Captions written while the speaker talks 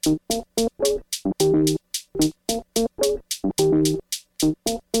Hello,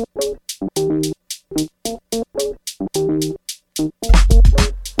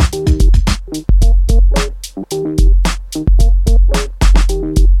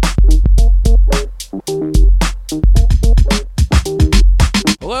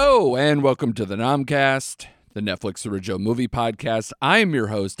 and welcome to the Nomcast, the Netflix original movie podcast. I am your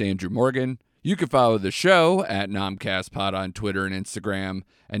host, Andrew Morgan. You can follow the show at NomcastPod on Twitter and Instagram,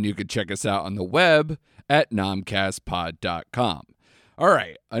 and you can check us out on the web at nomcastpod.com. All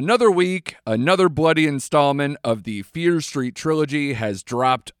right, another week, another bloody installment of the Fear Street trilogy has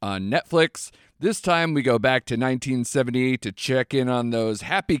dropped on Netflix. This time we go back to 1978 to check in on those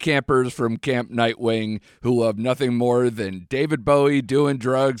happy campers from Camp Nightwing who love nothing more than David Bowie doing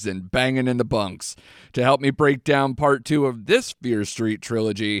drugs and banging in the bunks. To help me break down part 2 of this Fear Street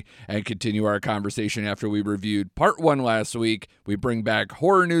trilogy and continue our conversation after we reviewed part 1 last week, we bring back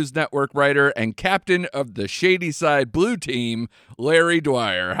Horror News Network writer and captain of the Shady Side Blue Team, Larry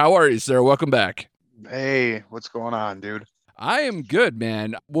Dwyer. How are you, sir? Welcome back. Hey, what's going on, dude? I am good,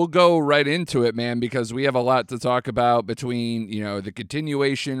 man. We'll go right into it, man, because we have a lot to talk about between, the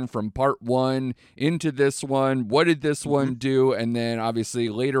continuation from part 1 into this one. What did this one do? And then obviously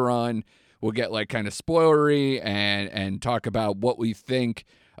later on, we'll get like kind of spoilery and talk about what we think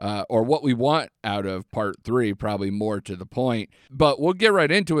or what we want out of part 3, probably more to the point. But we'll get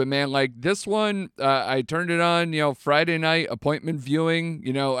right into it, man. Like this one, I turned it on, Friday night appointment viewing.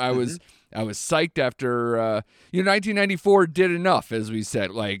 I was psyched after, 1994 did enough, as we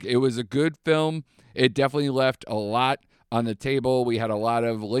said. Like, it was a good film. It definitely left a lot on the table. We had a lot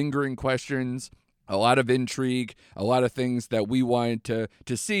of lingering questions, a lot of intrigue, a lot of things that we wanted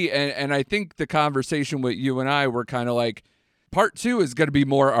to see. And I think the conversation with you and I were kind of like, part 2 is going to be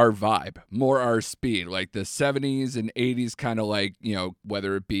more our vibe, more our speed, like the 70s and 80s kind of like,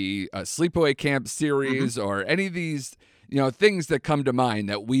 whether it be a sleepaway camp series or any of these things that come to mind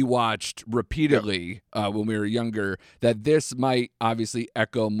that we watched repeatedly when we were younger, that this might obviously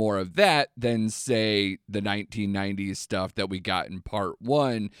echo more of that than, say, the 1990s stuff that we got in part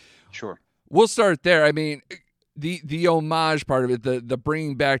 1. Sure. We'll start there. I mean, the homage part of it, the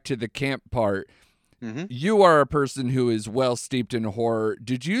bringing back to the camp part, you are a person who is well steeped in horror.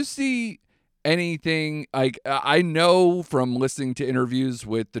 Did you see anything, like, I know from listening to interviews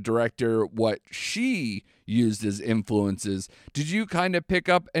with the director what she used as influences. Did you kind of pick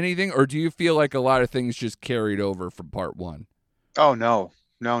up anything, or do you feel like a lot of things just carried over from part 1? Oh, no,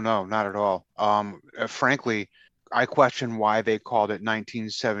 not at all. Frankly, I question why they called it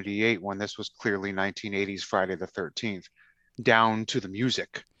 1978 when this was clearly 1980s Friday the 13th, down to the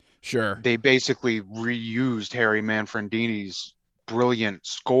music. Sure. They basically reused Harry Manfredini's brilliant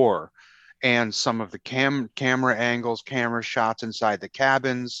score and some of the camera angles, camera shots inside the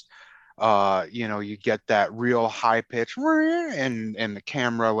cabins. You get that real high pitch and the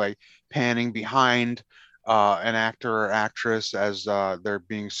camera like panning behind an actor or actress as they're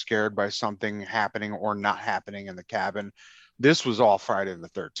being scared by something happening or not happening in the cabin. This was all Friday the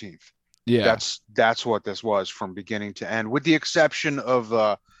 13th. Yeah. That's what this was from beginning to end, with the exception of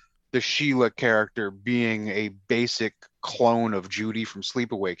the Sheila character being a basic clone of Judy from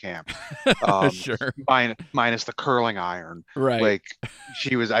Sleepaway Camp. Sure. Minus the curling iron. Right. Like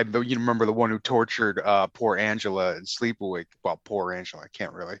she was, you remember the one who tortured poor Angela in Sleepaway. Well, poor Angela, I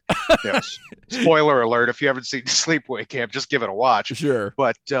can't really. Spoiler alert, if you haven't seen Sleepaway Camp, just give it a watch. Sure.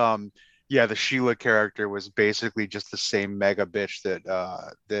 But the Sheila character was basically just the same mega bitch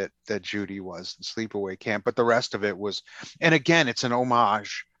that Judy was in Sleepaway Camp. But the rest of it was, and again, it's an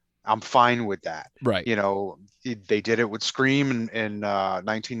homage. I'm fine with that. Right. They did it with Scream in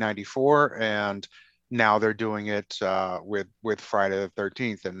 1994, and now they're doing it with Friday the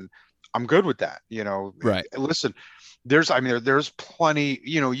 13th, and I'm good with that. Right. Listen, there's plenty.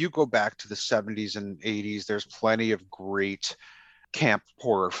 You go back to the 70s and 80s. There's plenty of great camp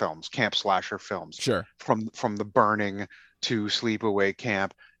horror films, camp slasher films. Sure. From The Burning to Sleepaway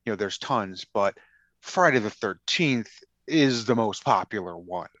Camp. There's tons, but Friday the 13th is the most popular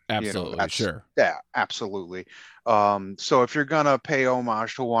one. Absolutely. Sure. Yeah, absolutely. So if you're gonna pay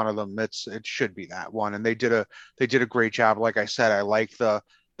homage to one of them, it should be that one. And they did a great job. Like I said, I like the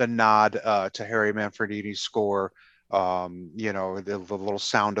nod to Harry Manfredini's score. The little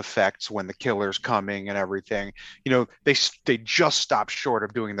sound effects when the killer's coming and everything. They just stopped short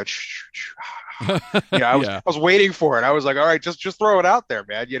of doing the I was waiting for it. I was like, all right, just throw it out there,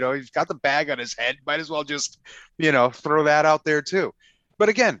 man. He's got the bag on his head. Might as well just, throw that out there too. But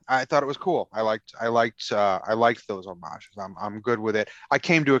again, I thought it was cool. I liked those homages. I'm good with it. I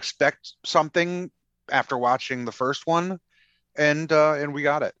came to expect something after watching the first one. and we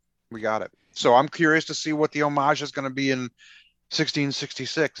got it. We got it. So I'm curious to see what the homage is going to be in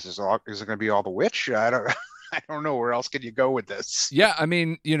 1666. Is it going to be all the witch? I don't I don't know. Where else can you go with this? Yeah, I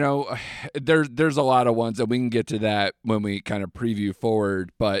mean, there's a lot of ones, and we can get to that when we kind of preview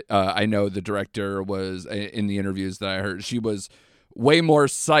forward. But I know the director was in the interviews that I heard, she was way more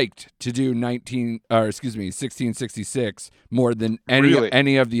psyched to do 1666 more than Really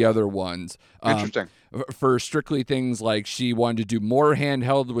any of the other ones. interesting. For strictly things like she wanted to do more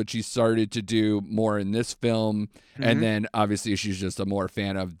handheld, which she started to do more in this film, and Hmm. then obviously she's just a more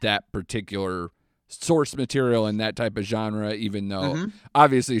fan of that particular source material in that type of genre, even though Hmm.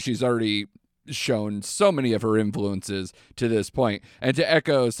 obviously she's already shown so many of her influences to this point. And to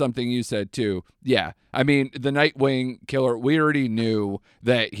echo something you said too, yeah, I mean the Nightwing killer, we already knew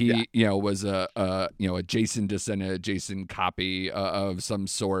that Yeah. he, was a Jason descendant, a Jason copy of some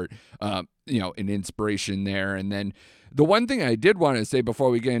sort, an inspiration there. And then the one thing I did want to say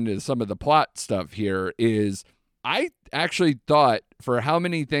before we get into some of the plot stuff here is I actually thought for how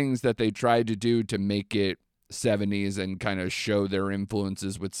many things that they tried to do to make it 70s and kind of show their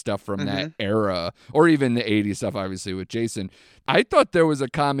influences with stuff from that Hmm. era, or even the 80s stuff, obviously, with Jason, I thought there was a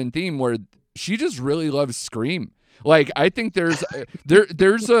common theme where she just really loves Scream. Like I think there's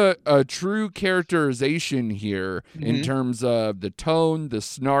a true characterization here in Hmm. terms of the tone, the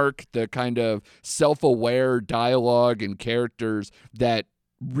snark, the kind of self-aware dialogue and characters that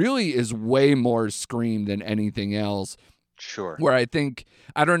really is way more Scream than anything else. Sure. Where I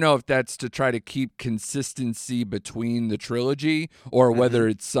don't know if that's to try to keep consistency between the trilogy or Hmm. whether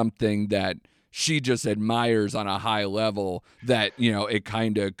it's something that she just admires on a high level that, it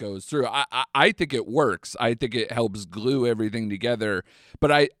kind of goes through. I think it works. I think it helps glue everything together.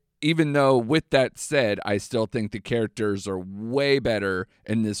 But even though with that said, I still think the characters are way better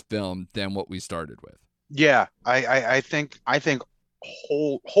in this film than what we started with. Yeah, I think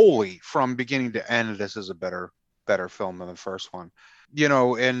wholly from beginning to end, this is a better film than the first one.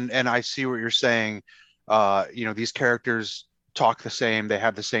 And I see what you're saying. These characters talk the same, they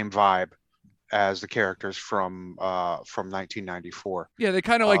have the same vibe as the characters from 1994. Yeah, they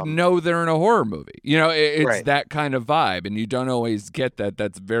kind of like Um, know they're in a horror movie. It's right. that kind of vibe, and you don't always get that.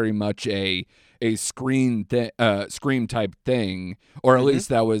 That's very much a scream type thing, or at Hmm. least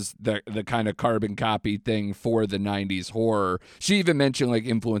that was the kind of carbon copy thing for the '90s horror. She even mentioned like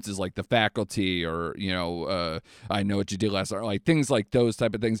influences like The Faculty, or I Know What You Did Last Night, like things like those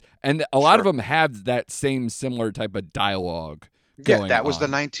type of things, and a lot of Sure. them have that same similar type of dialogue Yeah, going that was the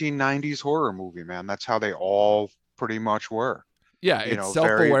on. 1990s horror movie, man. That's how they all pretty much were. Yeah, it's Very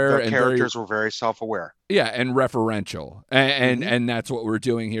self-aware the and very. characters were very self-aware. Yeah, and referential, Hmm. and that's what we're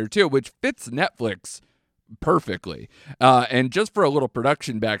doing here too, which fits Netflix perfectly. And just for a little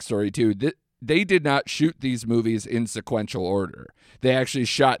production backstory too, they did not shoot these movies in sequential order. They actually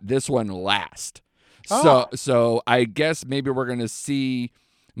shot this one last. So Oh, so I guess maybe we're gonna see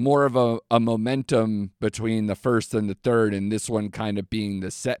more of a momentum between the first and the third, and this one kind of being the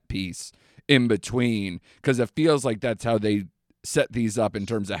set piece in between, because it feels like that's how they set these up in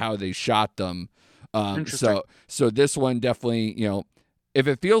terms of how they shot them. interesting. So this one definitely, if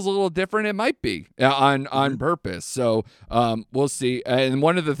it feels a little different, it might be on Hmm. purpose. So we'll see. And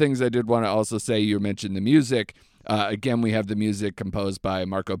one of the things I did want to also say, you mentioned the music. Again, we have the music composed by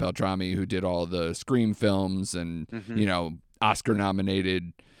Marco Beltrami, who did all the Scream films and Hmm. Oscar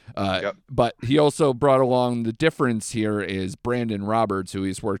nominated. Yep. But he also brought along, the difference here is Brandon Roberts, who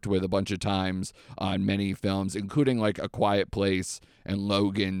he's worked with a bunch of times on many films, including like A Quiet Place and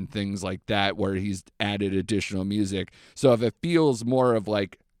Logan, things like that, where he's added additional music. So if it feels more of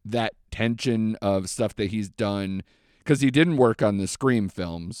like that tension of stuff that he's done, because he didn't work on the Scream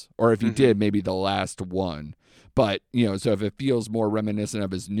films, or if he Hmm. did, maybe the last one. But, so if it feels more reminiscent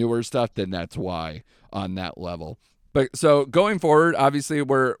of his newer stuff, then that's why on that level. But so going forward, obviously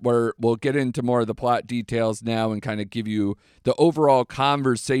we'll get into more of the plot details now and kind of give you the overall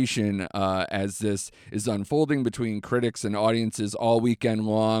conversation as this is unfolding between critics and audiences all weekend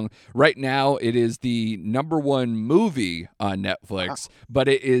long. Right now, it is the number one movie on Wow. Netflix, but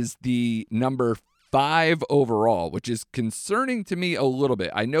it is the number 5 overall, which is concerning to me a little bit.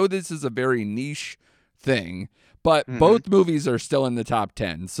 I know this is a very niche thing, but Hmm. both movies are still in the top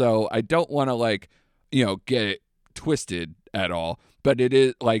 10, so I don't want to get it twisted at all, but it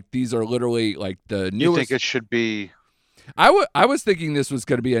is like these are literally like the You think newest. it should be? I was thinking this was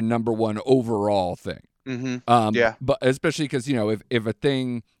going to be a number one overall thing. Hmm. Yeah. But especially because if a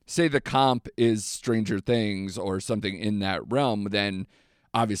thing, say the comp is Stranger Things or something in that realm, then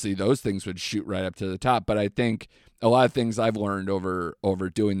obviously those things would shoot right up to the top. But I think a lot of things I've learned over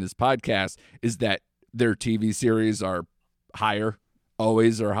doing this podcast is that their TV series are higher,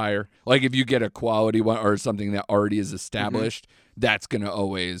 always or higher. Like if you get a quality one or something that already is Hmm. established, that's going to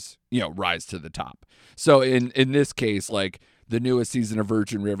always, rise to the top. So in this case, like the newest season of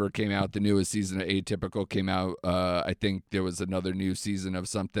Virgin River came out, the newest season of Atypical came out. I think there was another new season of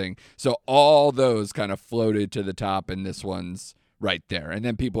something. So all those kind of floated to the top, and this one's right there. And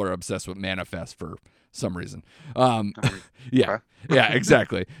then people are obsessed with Manifest for some reason. Um, yeah, Okay. yeah,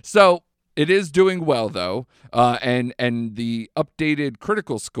 exactly. So it is doing well though, and the updated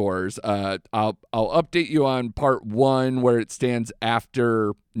critical scores. I'll update you on part one where it stands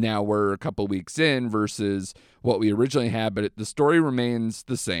after. Now we're a couple weeks in versus what we originally had, but the story remains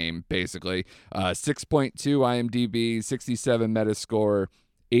the same basically. 6.2 IMDb, 67 Metascore,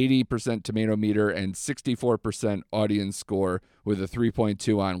 80% tomato meter, and 64% audience score with a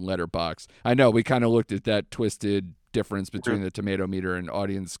 3.2 on Letterboxd. I know we kind of looked at that twisted difference between the tomato meter and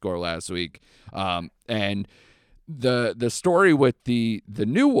audience score last week. And the story with the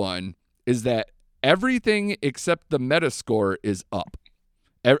new one is that everything except the Metascore is up.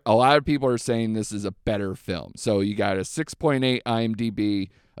 A lot of people are saying this is a better film. So you got a 6.8 IMDb,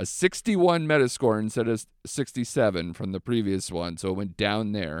 a 61 Metascore instead of 67 from the previous one. So it went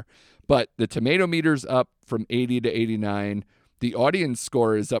down there. But the tomato meter's up from 80 to 89. The audience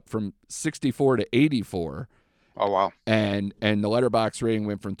score is up from 64 to 84. Oh, wow. And the letterbox rating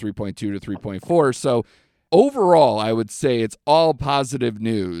went from 3.2 to 3.4. So overall, I would say it's all positive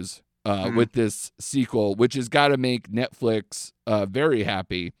news Hmm. with this sequel, which has got to make Netflix very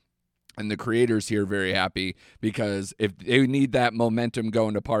happy and the creators here very happy, because if they need that momentum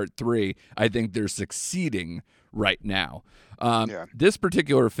going to part three, I think they're succeeding right now. Yeah. This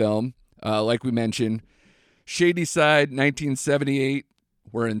particular film, like we mentioned, Shady Side, 1978.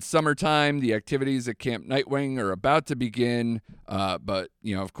 We're in summertime. The activities at Camp Nightwing are about to begin. But,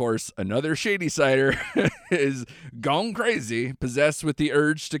 of course, another Shady Sider is gone crazy, possessed with the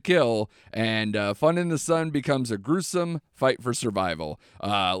urge to kill. And Fun in the Sun becomes a gruesome fight for survival.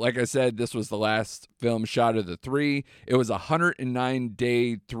 Like I said, this was the last film shot of the three. It was a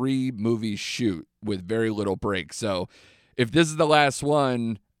 109-day, 3-movie shoot with very little break. So if this is the last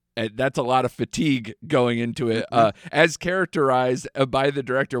one, that's a lot of fatigue going into it, Hmm. as characterized by the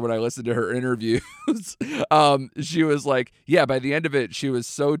director. When I listened to her interviews, she was like, yeah, by the end of it she was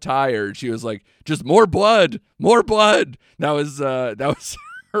so tired, she was like, just more blood, more blood. That was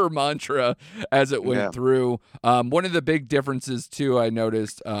her mantra as it went Yeah. through. One of the big differences too, I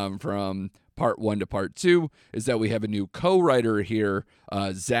noticed, from part one to part two, is that we have a new co-writer here,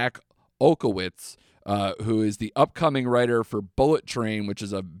 Zach Olkowitz, who is the upcoming writer for Bullet Train, which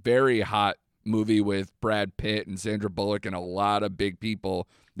is a very hot movie with Brad Pitt and Sandra Bullock and a lot of big people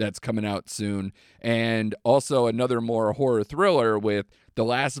that's coming out soon. And also another more horror thriller with The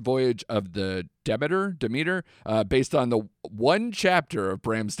Last Voyage of the Demeter, based on the one chapter of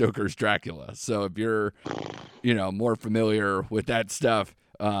Bram Stoker's Dracula. So if you're, more familiar with that stuff,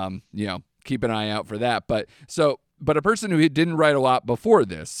 keep an eye out for that. But a person who didn't write a lot before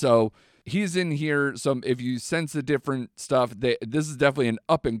this. So he's in here. So if you sense the different stuff, this is definitely an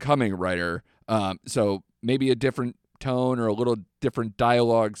up and coming writer. So maybe a different tone or a little different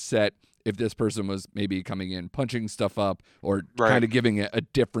dialogue set if this person was maybe coming in punching stuff up or Right. kind of giving it a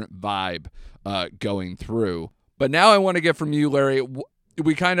different vibe going through. But now I want to get from you, Larry.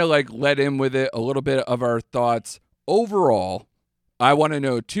 We kind of like let in with it a little bit of our thoughts overall. I want to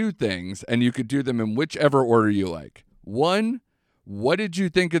know two things, and you could do them in whichever order you like. One, what did you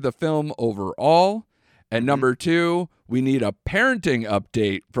think of the film overall? And Hmm. number two, we need a parenting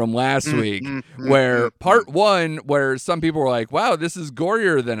update from last Mm, week, mm, mm, where mm, mm. part one, where some people were like, wow, this is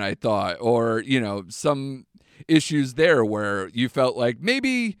gorier than I thought, or, some issues there where you felt like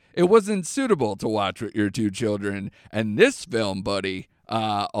maybe it wasn't suitable to watch with your two children. And this film, buddy,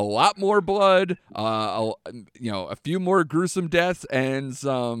 a lot more blood, a few more gruesome deaths, and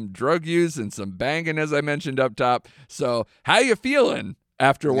some drug use and some banging, as I mentioned up top. So, how you feeling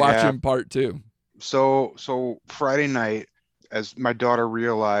after Yeah. watching part two? So Friday night, as my daughter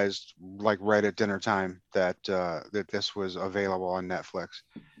realized, like right at dinner time, that this was available on Netflix,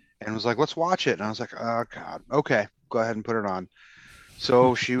 and was like, "Let's watch it." And I was like, "Oh God, okay, go ahead and put it on."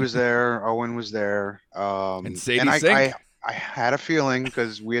 So she was there, Owen was there, And and Sadie I, I Sink? I had a feeling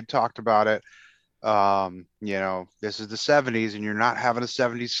because we had talked about it. This is the '70s, and you're not having a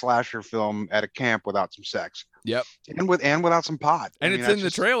 '70s slasher film at a camp without some sex Yep. and without some pot. I And mean, it's in that's the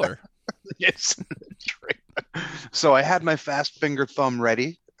just trailer. yes. So I had my fast finger thumb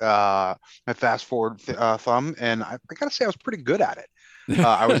ready, my fast forward thumb, and I gotta say I was pretty good at it.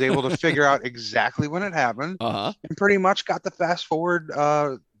 I was able to figure out exactly when it happened, Uh-huh. and pretty much got the fast forward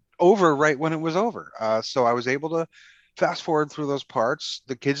over right when it was over. So I was able to Fast forward through those parts.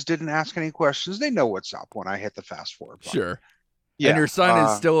 The kids didn't ask any questions. They know what's up when I hit the fast forward button. Sure. And Yeah. your son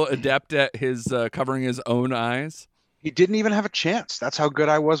is still adept at his covering his own eyes. He didn't even have a chance. That's how good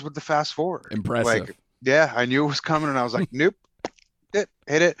I was with the fast forward. Like, Impressive. yeah, I knew it was coming and I was like, nope, hit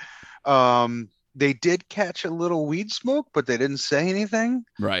it. They did catch a little weed smoke, but they didn't say anything.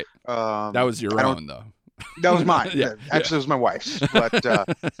 Right. That was your I don't, own, though. that was mine. Yeah. Actually, it was my wife's, but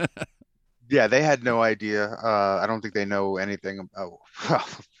yeah, they had no idea. I don't think they know anything about,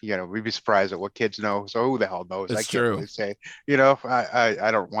 well, we'd be surprised at what kids know. So who the hell knows? I It's can't true. really say,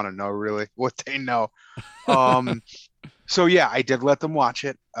 I don't want to know really what they know. Um, so yeah, I did let them watch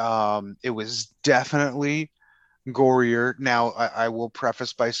it. It was definitely gorier. Now, I will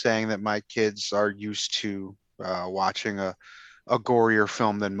preface by saying that my kids are used to watching a gorier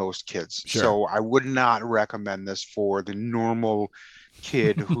film than most kids. Sure. So I would not recommend this for the normal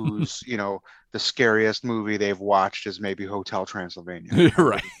kid who's, the scariest movie they've watched is maybe Hotel Transylvania.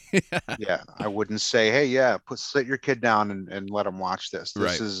 Right. Yeah, I wouldn't say, hey, yeah, sit your kid down and let him watch this. This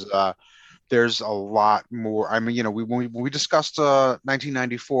Right. is there's a lot more. I mean, when we discussed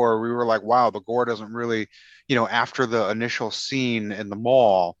 1994, we were like, wow, the gore doesn't really, after the initial scene in the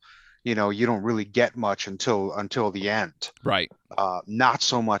mall, you don't really get much until the end. Right. Not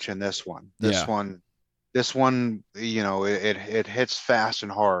so much in this one. Yeah. This one, it hits fast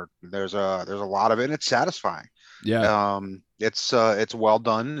and hard. There's a lot of it, and it's satisfying. Yeah. It's well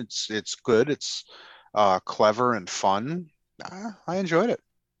done. It's good. It's clever and fun. I enjoyed it.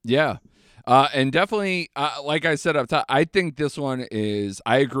 Yeah. And definitely, like I said up top, I think this one is,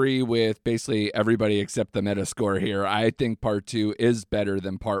 I agree with basically everybody except the Metascore here. I think part 2 is better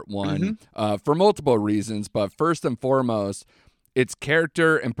than part 1 for multiple reasons. But first and foremost, its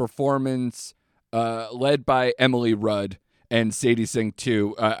character and performance led by Emily Rudd and Sadie Sink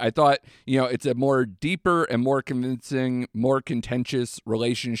too. I thought, it's a more deeper and more convincing, more contentious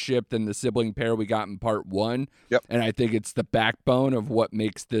relationship than the sibling pair we got in part 1. Yep. And I think it's the backbone of what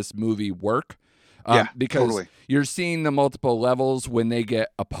makes this movie work. Yeah, because totally. you're seeing the multiple levels when they get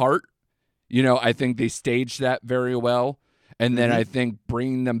apart. I think they stage that very well. And then I think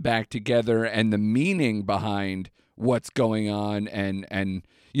bringing them back together and the meaning behind what's going on and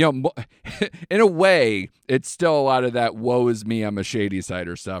in a way, it's still a lot of that woe is me, I'm a shady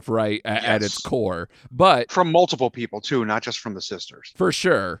cider stuff, right? At its core. But from multiple people too, not just from the sisters. for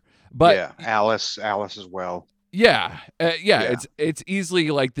sure. But yeah, Alice as well. Yeah, it's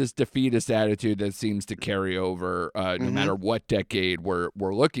easily like this defeatist attitude that seems to carry over no matter what decade we're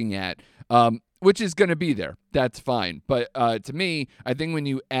looking at, which is going to be there. That's fine. But to me, I think when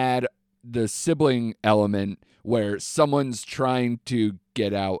you add the sibling element where someone's trying to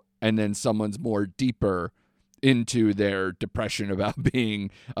get out and then someone's more deeper into their depression about being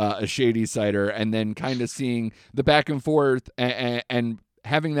a shady cider, and then kind of seeing the back and forth and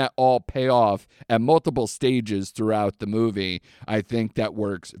having that all pay off at multiple stages throughout the movie, I think that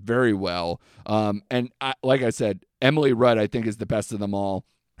works very well. Like I said, Emily Rudd, I think, is the best of them all.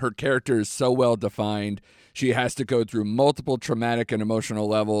 Her character is so well defined. She has to go through multiple traumatic and emotional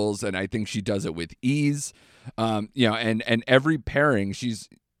levels, and I think she does it with ease. And every pairing she's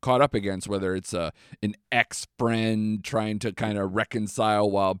caught up against, whether it's an ex-friend trying to kind of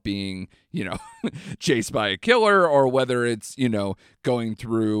reconcile while being, chased by a killer, or whether it's, going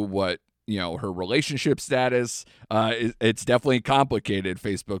through what, her relationship status, it's definitely complicated,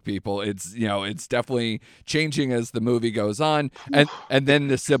 Facebook people. It's definitely changing as the movie goes on. And then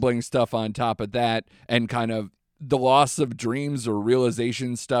the sibling stuff on top of that, and kind of the loss of dreams or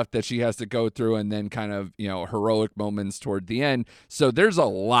realization stuff that she has to go through, and then kind of, heroic moments toward the end. So there's a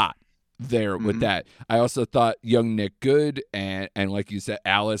lot there with that. I also thought young Nick Good and like you said,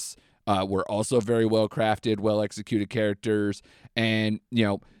 Alice were also very well crafted, well executed characters. And,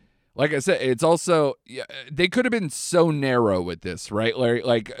 like I said, it's also, they could have been so narrow with this, right, Larry?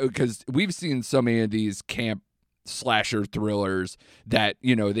 Like, because we've seen so many of these camp slasher thrillers that,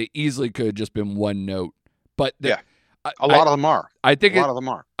 they easily could have just been one note. But a lot of them are. I think a lot of them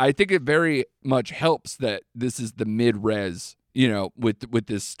are. I think it very much helps that this is the mid-res, with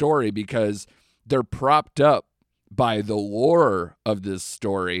this story, because they're propped up by the lore of this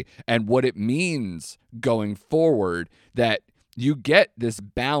story and what it means going forward, that you get this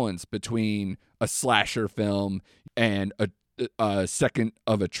balance between a slasher film and a second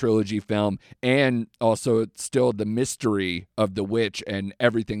of a trilogy film, and also still the mystery of the witch and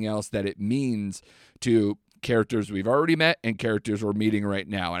everything else that it means to characters we've already met and characters we're meeting right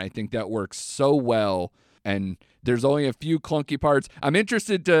now. And I think that works so well and there's only a few clunky parts. I'm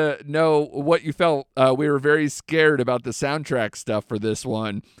interested to know what you felt. We were very scared about the soundtrack stuff for this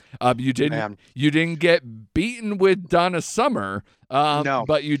one. Man, You didn't get beaten with Donna Summer, no.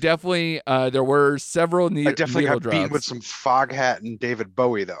 but you definitely there were several I definitely needle got beaten with drops. some Foghat and David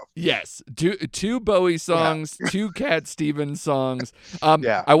Bowie, though. Yes, two Bowie Yeah, songs, two Cat Stevens songs.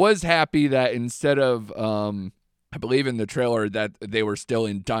 yeah, I was happy that instead of I believe in the trailer that they were still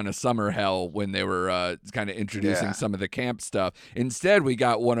in Donna Summer hell when they were kind of introducing yeah. some of the camp stuff. Instead, we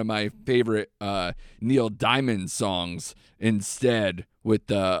got one of my favorite Neil Diamond songs instead with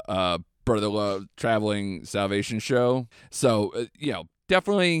the Brother Love Traveling Salvation Show. So,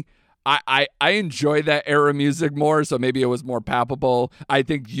 definitely I enjoy that era music more, so maybe it was more palpable. I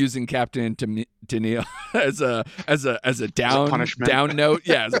think using Captain Tennille as a As a punishment. down note,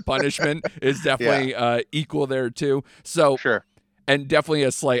 yeah, as a punishment is Yeah, definitely equal there too. So, sure. and definitely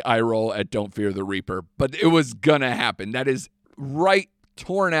a slight eye roll at Don't Fear the Reaper, but it was gonna happen. That is right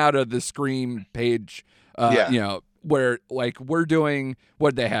torn out of the Scream page. Yeah, Where like we're doing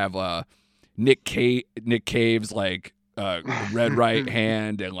what they have Nick Cave's like Red Right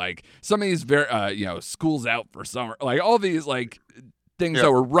Hand, and like some of these very School's Out for Summer, like all these like things yeah,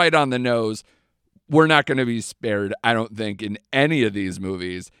 that were right on the nose. We're not going to be spared, I don't think, in any of these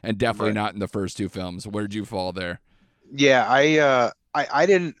movies, and definitely right. not in the first two films. Where'd you fall there? Yeah, I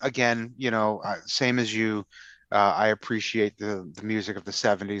didn't, again, same as you. I appreciate the music of the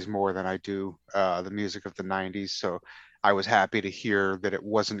 70s more than I do the music of the 90s. So I was happy to hear that it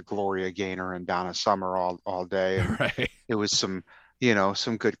wasn't Gloria Gaynor and Donna Summer all day, and Right? it was some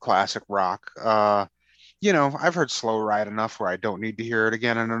good classic rock. I've heard Slow Ride enough where I don't need to hear it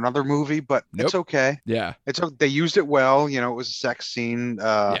again in another movie, but it's Nope. okay. Yeah. They used it well. It was a sex scene.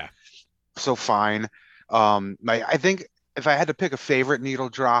 Yeah. So fine. I think if I had to pick a favorite needle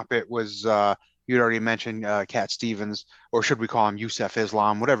drop, it was you'd already mentioned Cat Stevens, or should we call him Yusef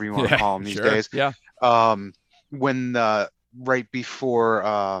Islam, whatever you want to Yeah. call him these Sure. days. Yeah. Um, when right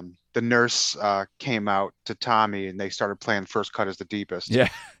before the nurse came out to Tommy and they started playing First Cut is the Deepest, Yeah.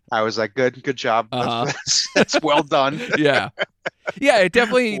 I was like, good job. That's Uh huh. that's well done. Yeah. Yeah. It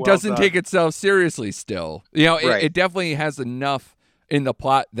definitely Well doesn't done. take itself seriously. Still, Right. it definitely has enough in the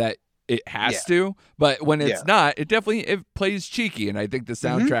plot that it Yeah. has to, but when Yeah. it's not, it plays cheeky, and I think the Hmm.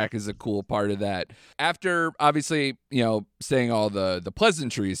 soundtrack is a cool part of that. After obviously, saying all the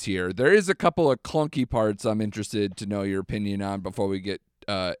pleasantries here, there is a couple of clunky parts I'm interested to know your opinion on before we get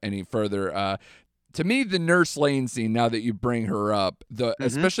any further. To me, the Nurse Lane scene, now that you bring her up, Hmm.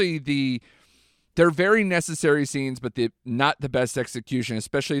 especially they're very necessary scenes, but not the best execution,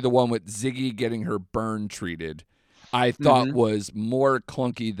 especially the one with Ziggy getting her burn treated. I thought Hmm. was more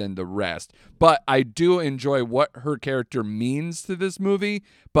clunky than the rest. But I do enjoy what her character means to this movie.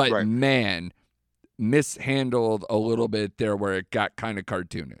 But Right. man, mishandled a little bit there where it got kind of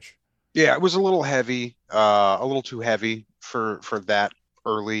cartoonish. Yeah, it was a little heavy, a little too heavy for that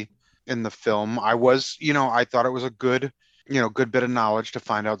early in the film. I thought it was a good bit of knowledge to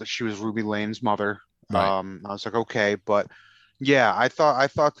find out that she was Ruby Lane's mother. Right. I was like, okay, but yeah, I thought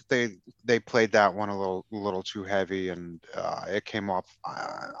that they played that one a little too heavy, and it came off.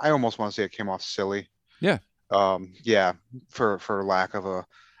 I almost want to say it came off silly. Yeah. Yeah, for lack of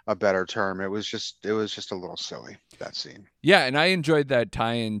a better term, it was just a little silly, that scene. Yeah, and I enjoyed that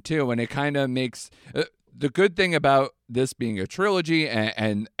tie-in too, and it kind of makes the good thing about this being a trilogy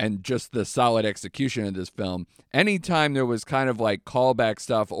and just the solid execution of this film. Anytime there was kind of like callback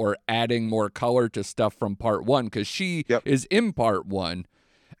stuff or adding more color to stuff from part one, because she Yep. is in part one,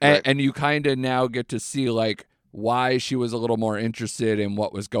 Right. and you kind of now get to see like why she was a little more interested in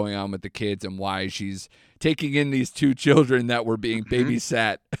what was going on with the kids and why she's taking in these two children that were being Hmm.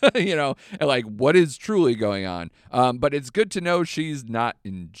 babysat, and like what is truly going on. But it's good to know she's not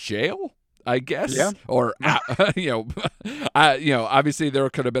in jail, I Yeah. guess, or obviously there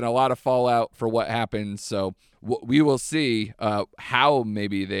could have been a lot of fallout for what happened. So we will see how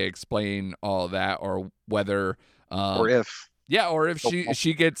maybe they explain all that, or whether Or if. yeah, or if Oh,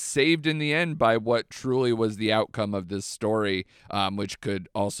 she gets saved in the end by what truly was the outcome of this story, which could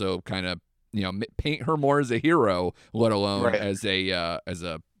also kind of paint her more as a hero, let alone right. as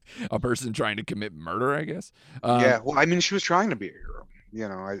a person trying to commit murder, I guess. Yeah. Well, I mean, she was trying to be a hero.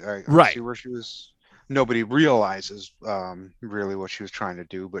 I Right. see where she was. Nobody realizes really what she was trying to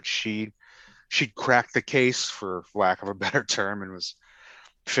do, but she'd cracked the case, for lack of a better term, and was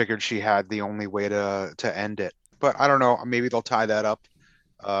figured she had the only way to end it. But I don't know. Maybe they'll tie that up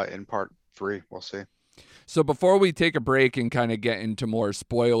in part three. We'll see. So before we take a break and kind of get into more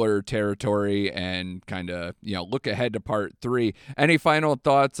spoiler territory and kind of, look ahead to part 3, any final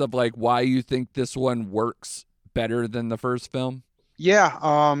thoughts of like why you think this one works better than the first film? Yeah,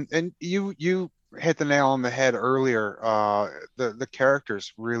 and you hit the nail on the head earlier. The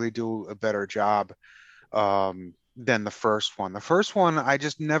characters really do a better job than the first one. The first one, I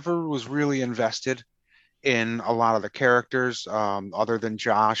just never was really invested in a lot of the characters, other than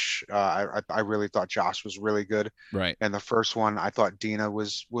Josh. I really thought Josh was really good. Right. And the first one, I thought Dina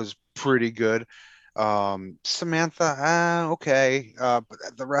was pretty good. Samantha, okay. But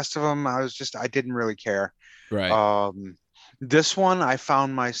the rest of them, I didn't really care. Right. This one, I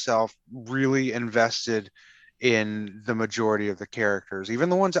found myself really invested in the majority of the characters, even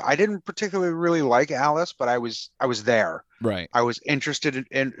the ones I didn't particularly really like Alice, but I was there. Right. I was interested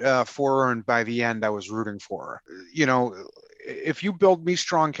for her, and by the end, I was rooting for her. If you build me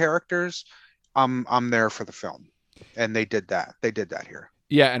strong characters, I'm there for the film, and they did that. They did that here.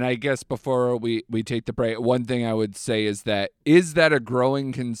 Yeah, and I guess before we take the break, one thing I would say is that a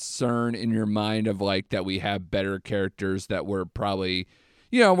growing concern in your mind of like that we have better characters that we're probably,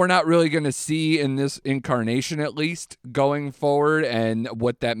 we're not really going to see in this incarnation at least going forward, and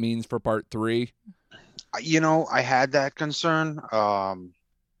what that means for part 3? I had that concern.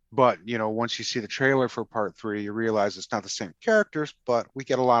 But once you see the trailer for part 3, you realize it's not the same characters, but we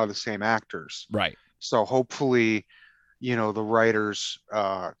get a lot of the same actors. Right. So hopefully, the writers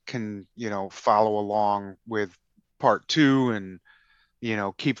can, follow along with part 2 and,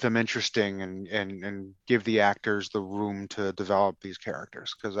 keep them interesting and give the actors the room to develop these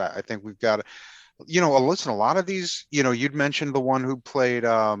characters. Because I think we've got, listen, a lot of these, you'd mentioned the one who played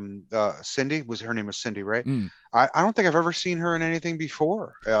Cindy. Her name was Cindy, right? I don't think I've ever seen her in anything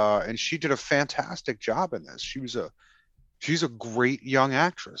before. And she did a fantastic job in this. She's a great young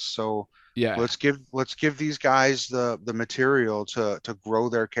actress. So yeah, let's give these guys the material to grow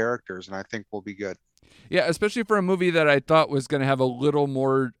their characters, and I think we'll be good. Yeah, especially for a movie that I thought was going to have a little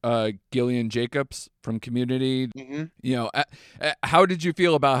more Gillian Jacobs from Community. Mm-hmm. How did you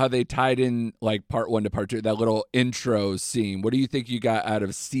feel about how they tied in like part 1 to part 2, that little intro scene? What do you think you got out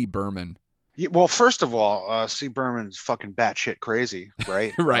of C. Berman? Yeah, well, first of all, C. Berman's fucking batshit crazy,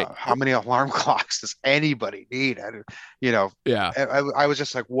 right? Right. How many alarm clocks does anybody need? Yeah. I was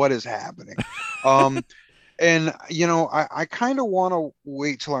just like, what is happening? And I kind of want to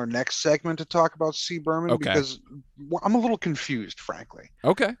wait till our next segment to talk about C. Berman, because I'm a little confused, frankly.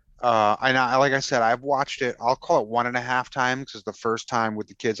 Okay. Like I said, I've watched it. I'll call it 1.5 times, because the first time with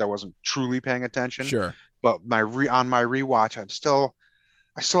the kids, I wasn't truly paying attention. Sure. But on my rewatch, I still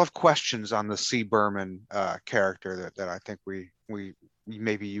have questions on the C. Berman character that I think we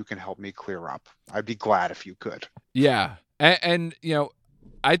maybe you can help me clear up. I'd be glad if you could. Yeah. And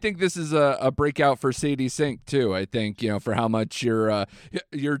I think this is a breakout for Sadie Sink too. I think, for how much your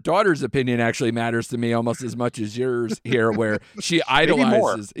daughter's opinion actually matters to me almost as much as yours here, where she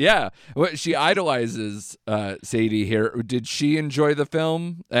idolizes. Yeah. She idolizes Sadie here. Did she enjoy the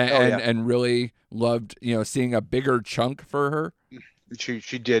film and really loved, seeing a bigger chunk for her?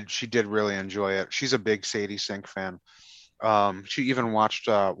 She did really enjoy it. She's a big Sadie Sink fan. She even watched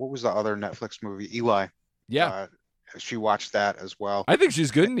what was the other Netflix movie, Eli? Yeah. She watched that as well. I think she's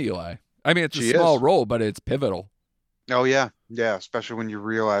good in Eli. I mean, it's a small role, but it's pivotal. Oh yeah, especially when you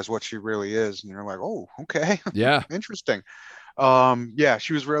realize what she really is, and you're like, oh, okay, yeah, interesting.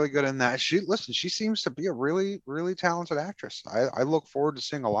 She was really good in that. She seems to be a really, really talented actress. I look forward to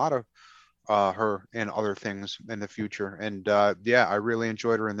seeing a lot of her in other things in the future. And I really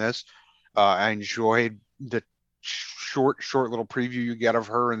enjoyed her in this. I enjoyed the short little preview you get of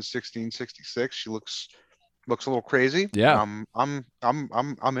her in 1666. She looks a little crazy. Yeah. I'm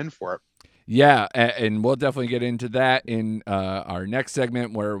in for it. Yeah, and we'll definitely get into that in our next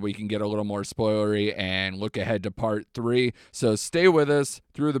segment, where we can get a little more spoilery and look ahead to part 3. So stay with us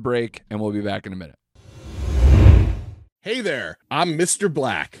through the break, and we'll be back in a minute. Hey there, I'm Mr.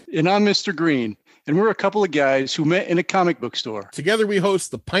 Black. And I'm Mr. Green. And we're a couple of guys who met in a comic book store. Together we host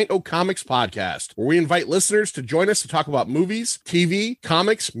the Pint O' Comics podcast, where we invite listeners to join us to talk about movies, TV,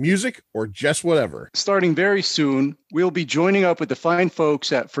 comics, music, or just whatever. Starting very soon, we'll be joining up with the fine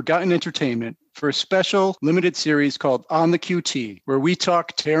folks at Forgotten Entertainment for a special limited series called On the QT, where we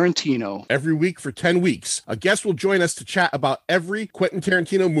talk Tarantino. Every week for 10 weeks, a guest will join us to chat about every Quentin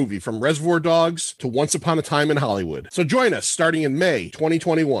Tarantino movie, from Reservoir Dogs to Once Upon a Time in Hollywood. So join us starting in May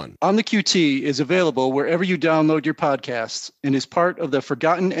 2021. On the QT is available wherever you download your podcasts and is part of the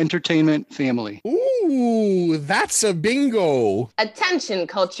Forgotten Entertainment family. Ooh, that's a bingo. Attention,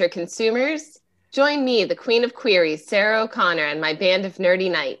 culture consumers. Join me, the Queen of Queries, Sarah O'Connor, and my band of nerdy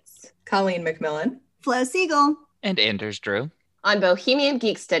knights. Colleen McMillan. Flo Siegel. And Anders Drew. On Bohemian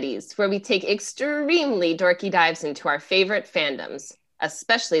Geek Studies, where we take extremely dorky dives into our favorite fandoms,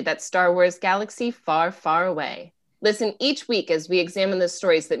 especially that Star Wars galaxy far, far away. Listen each week as we examine the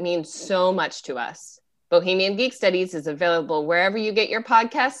stories that mean so much to us. Bohemian Geek Studies is available wherever you get your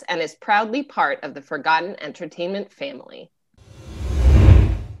podcasts and is proudly part of the Forgotten Entertainment family.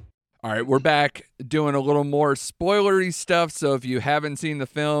 All right, we're back doing a little more spoilery stuff. So if you haven't seen the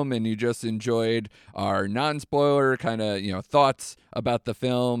film and you just enjoyed our non-spoiler kind of, thoughts about the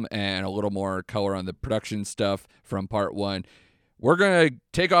film and a little more color on the production stuff from part one, we're going to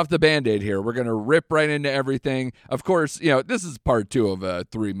take off the Band-Aid here. We're going to rip right into everything. Of course, this is part 2 of a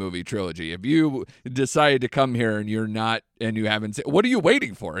 3-movie trilogy. If you decide to come here and you haven't seen, what are you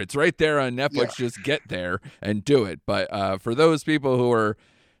waiting for? It's right there on Netflix. Yeah. Just get there and do it. But for those people who are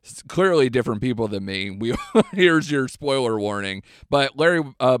clearly different people than me, here's your spoiler warning. But Larry,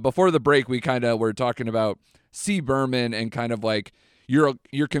 before the break, we kind of were talking about C. Berman and kind of like your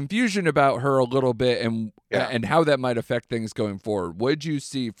confusion about her a little bit and how that might affect things going forward. What did you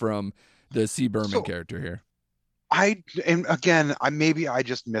see from the C. Berman character here? Maybe I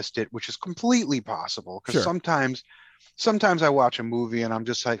just missed it, which is completely possible because Sure. sometimes I watch a movie and I'm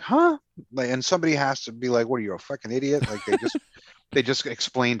just like, huh? And somebody has to be like, what are you, a fucking idiot? Like they just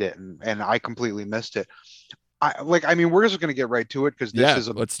explained it and I completely missed it. We're just going to get right to it because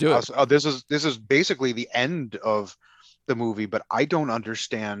let's do it. This is basically the end of the movie, but I don't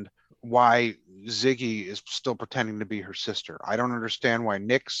understand why Ziggy is still pretending to be her sister. I don't understand why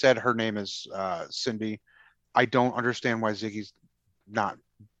Nick said her name is Cindy. I don't understand why Ziggy's not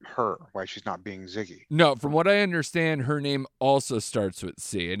her, why she's not being Ziggy. No, from what I understand, her name also starts with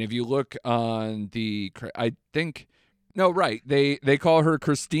C. And if you look on they call her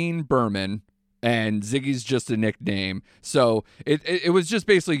Christine Berman, and Ziggy's just a nickname. So it was just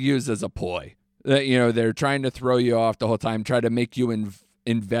basically used as a ploy. They're trying to throw you off the whole time, try to make you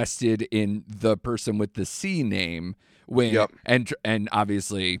invested in the person with the C name. And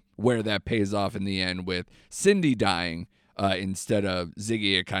obviously where that pays off in the end with Cindy dying instead of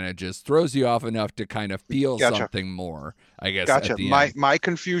Ziggy, it kind of just throws you off enough to kind of feel something more, I guess. Gotcha. At the my end. my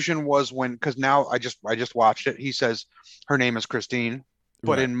confusion was because now I just watched it. He says her name is Christine,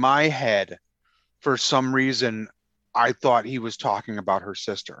 but Right. in my head, for some reason, I thought he was talking about her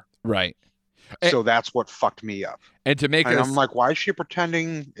sister. Right. So that's what fucked me up. And to make I'm like, why is she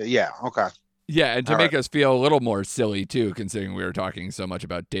pretending? Yeah. Okay. Yeah, and to make us feel a little more silly, too, considering we were talking so much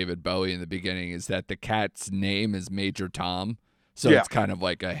about David Bowie in the beginning, is that the cat's name is Major Tom. So it's kind of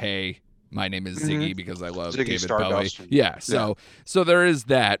like hey, my name is Ziggy because I love Ziggy David Stardust. Bowie. Yeah, so there is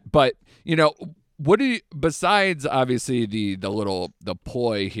that. But, what do you, besides obviously the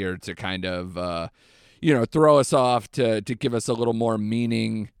ploy here to kind of, throw us off to give us a little more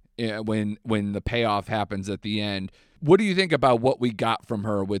meaning when the payoff happens at the end, what do you think about what we got from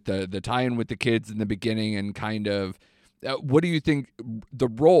her with the tie-in with the kids in the beginning and kind of what do you think the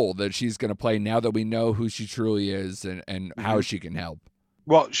role that she's going to play now that we know who she truly is and how she can help?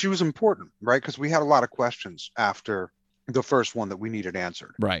 Well, she was important, right? Because we had a lot of questions after the first one that we needed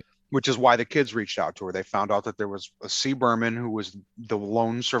answered. Right. Which is why the kids reached out to her. They found out that there was a C. Berman who was the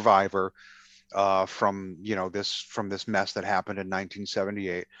lone survivor from this mess that happened in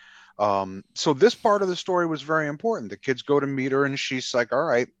 1978. So this part of the story was very important. The kids go to meet her and she's like, all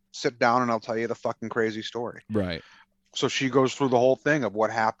right, sit down and I'll tell you the fucking crazy story. Right. So she goes through the whole thing of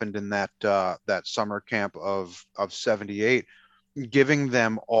what happened in that summer camp of 78, giving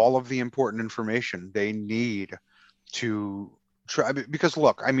them all of the important information they need to try. Because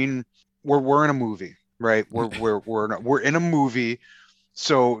look, I mean, we're in a movie, right? We're in a movie.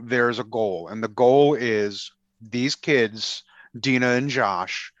 So there's a goal, and the goal is these kids, Dina and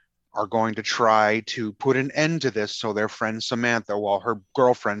Josh, are going to try to put an end to this so their friend Samantha, her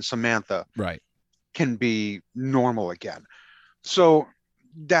girlfriend Samantha, right, can be normal again. So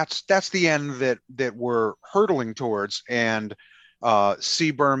that's the end that we're hurtling towards. And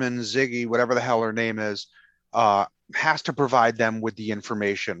C. Berman, Ziggy, whatever the hell her name is, has to provide them with the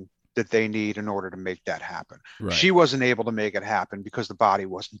information that they need in order to make that happen. Right. She wasn't able to make it happen because the body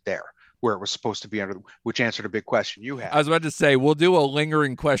wasn't there where it was supposed to be, which answered a big question you had. I was about to say, we'll do a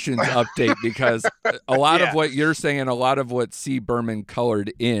lingering questions update because a lot of what you're saying, a lot of what C. Berman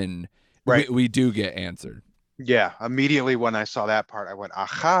colored in, right, we do get answered. Yeah, immediately when I saw that part, I went,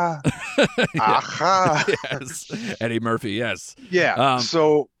 aha, aha. Yes, Eddie Murphy, yes. Yeah,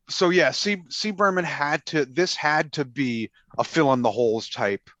 so yeah, C. Berman had to be a fill in the holes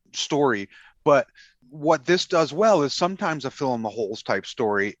type story. But what this does well is sometimes a fill in the holes type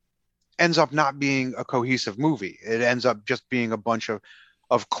story ends up not being a cohesive movie. It ends up just being a bunch of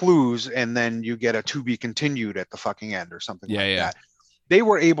of clues, and then you get a to be continued at the fucking end or something like Yeah. that. They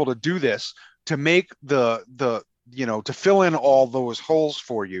were able to do this to make the to fill in all those holes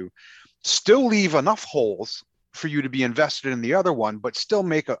for you, still leave enough holes for you to be invested in the other one, but still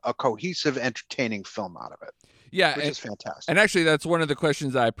make a cohesive, entertaining film out of it. Yeah, which is fantastic. And actually, that's one of the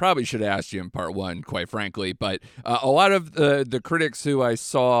questions I probably should have asked you in part one, quite frankly. But a lot of the critics who I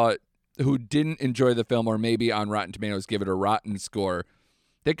saw who didn't enjoy the film, or maybe on Rotten Tomatoes give it a rotten score,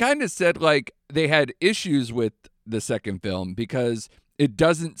 they kind of said like they had issues with the second film because it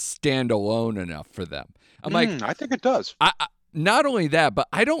doesn't stand alone enough for them. I'm like, I think it does. Not only that, but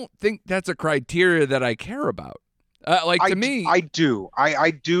I don't think that's a criteria that I care about. To me, I do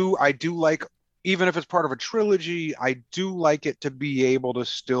like, even if it's part of a trilogy, I do like it to be able to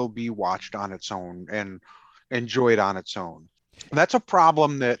still be watched on its own and enjoyed on its own. That's a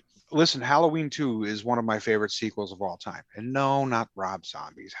problem that, listen, Halloween 2 is one of my favorite sequels of all time. And no, not Rob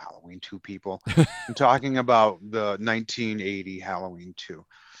Zombie's Halloween 2, people. I'm talking about the 1980 Halloween 2.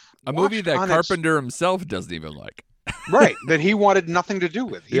 A movie that Carpenter himself doesn't even like. Right, that he wanted nothing to do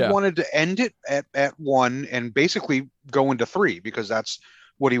with. He Yeah. wanted to end it at 1 and basically go into 3, because that's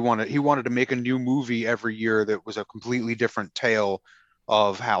what he wanted. He wanted to make a new movie every year that was a completely different tale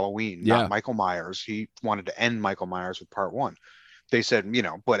of Halloween, Yeah. not Michael Myers. He wanted to end Michael Myers with part 1. They said,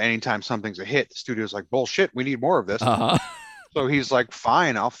 but anytime something's a hit, the studio's like, bullshit, we need more of this. Uh-huh. So he's like,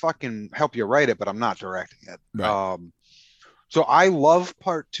 fine, I'll fucking help you write it, but I'm not directing it. Right. So I love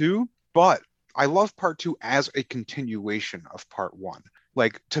part 2, but I love part 2 as a continuation of part 1.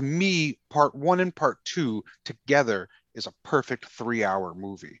 Like, to me, part 1 and part 2 together is a perfect 3-hour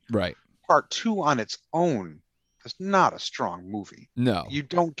movie. Right. Part 2 on its own is not a strong movie. No. You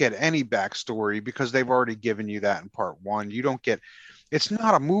don't get any backstory because they've already given you that in part 1. It's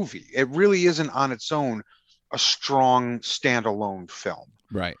not a movie. It really isn't on its own a strong standalone film.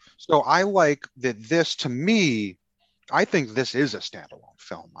 Right. So I like that this, to me, I think this is a standalone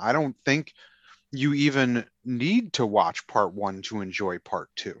film. I don't think you even need to watch part 1 to enjoy part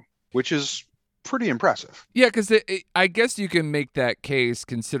 2, which is pretty impressive. Yeah, because I guess you can make that case,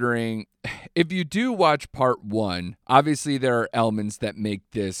 considering if you do watch part 1, obviously there are elements that make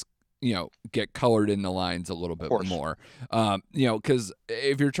this, get colored in the lines a little bit more. Because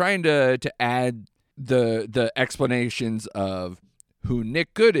if you're trying to add the explanations of who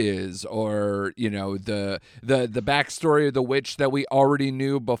Nick Good is, or the backstory of the witch that we already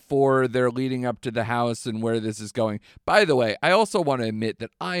knew before they're leading up to the house and where this is going. By the way, I also want to admit that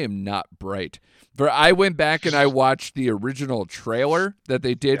I am not bright. For I went back and I watched the original trailer that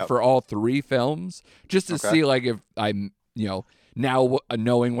they did for all 3 films, just to see like if I'm now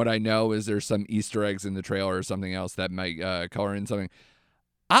knowing what I know, is there some Easter eggs in the trailer or something else that might color in something.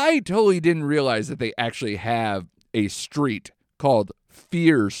 I totally didn't realize that they actually have a street called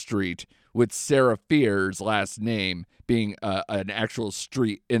Fear Street, with Sarah Fear's last name being an actual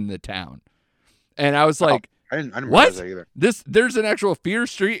street in the town. And I was like, I didn't what? realize that either. There's an actual Fear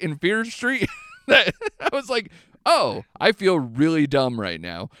Street in Fear Street? I was like, oh, I feel really dumb right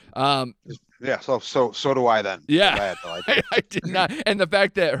now. Yeah, so do I then. Yeah, I I did not. And the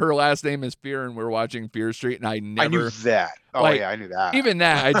fact that her last name is Fear and we're watching Fear Street, and I knew that. Oh, yeah, I knew that. Even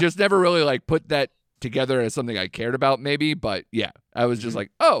that, I just never really put that together as something I cared about, maybe. But yeah, I was just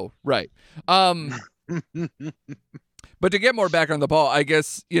like, oh, right. But to get more back on the ball, I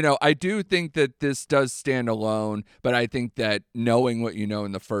guess, I do think that this does stand alone, but I think that knowing what you know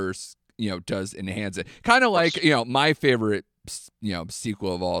in the first, does enhance it. Kind of like, my favorite,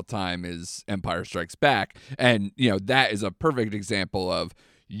 sequel of all time is Empire Strikes Back. And, that is a perfect example of,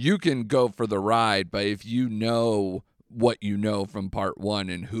 you can go for the ride, but if you know what you know from part 1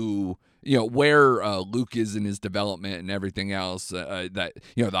 and who, where Luke is in his development and everything else, that,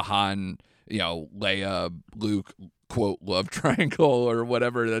 the Han, Leia, Luke, quote, love triangle or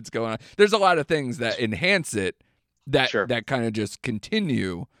whatever that's going on. There's a lot of things that enhance it that kind of just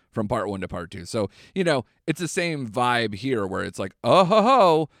continue from part 1 to part 2. So, it's the same vibe here where it's like, oh, ho,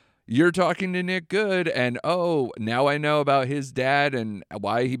 ho, you're talking to Nick Good, and oh, now I know about his dad and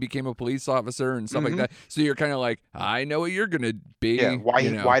why he became a police officer and stuff like that. So you're kind of like, I know what you're going to be. Yeah,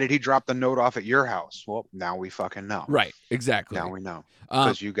 why did he drop the note off at your house? Well, now we fucking know. Right, exactly. Now we know.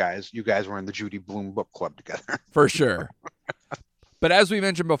 Because you guys were in the Judy Blume book club together. For sure. But as we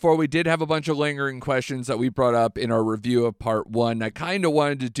mentioned before, we did have a bunch of lingering questions that we brought up in our review of part 1. I kind of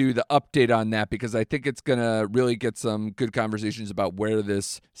wanted to do the update on that because I think it's going to really get some good conversations about where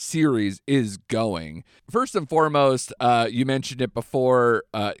this series is going. First and foremost, you mentioned it before,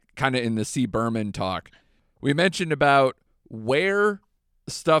 kind of in the C. Berman talk. We mentioned about where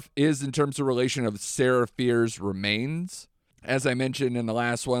stuff is in terms of relation of Sarah Fear's remains. as I mentioned in the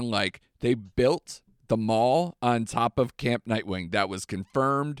last one, like they built the mall on top of Camp Nightwing. That was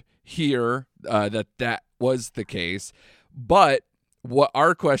confirmed here that was the case. But what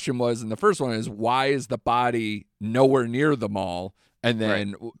our question was in the first one is, why is the body nowhere near the mall? And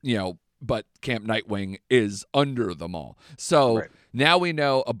then, but Camp Nightwing is under the mall. So now we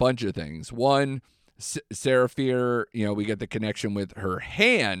know a bunch of things. One, Sarah Fear, we get the connection with her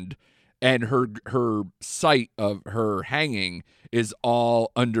hand, and her site of her hanging is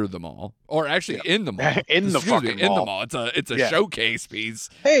all under the mall, or actually in the mall. In the mall. It's a showcase piece.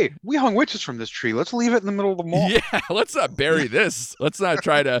 Hey, we hung witches from this tree. Let's leave it in the middle of the mall. Yeah, let's not bury this. Let's not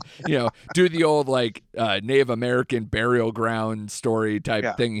try to, do the old like Native American burial ground story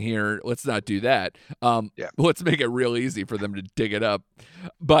type thing here. Let's not do that. Let's make it real easy for them to dig it up.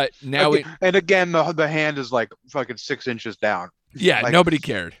 But now again, the hand is like fucking 6 inches down. Yeah, like, nobody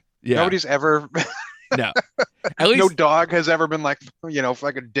cared. Yeah. Nobody's ever. No. At least no dog has ever been like,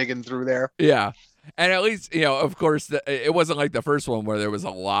 fucking digging through there. Yeah. And at least, of course, it wasn't like the first one where there was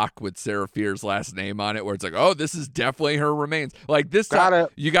a lock with Sarah Fear's last name on it where it's like, oh, this is definitely her remains. Like this time,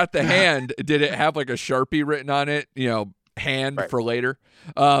 you got the hand. Did it have like a Sharpie written on it? Hand for later.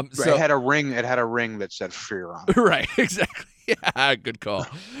 So it had a ring. It had a ring that said Fear on it. Right. Exactly. Yeah, good call.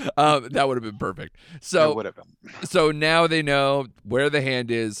 That would have been perfect. So, it would have been. So now they know where the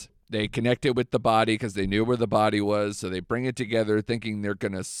hand is. They connect it with the body because they knew where the body was. So they bring it together thinking they're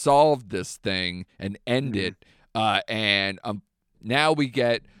going to solve this thing and end it. And now we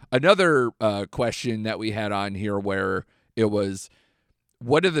get another question that we had on here where it was,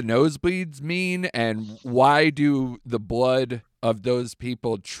 what do the nosebleeds mean? And why do the blood of those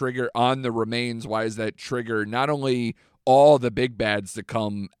people trigger on the remains? Why is that trigger not only all the big bads to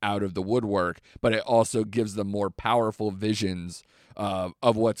come out of the woodwork, but it also gives them more powerful visions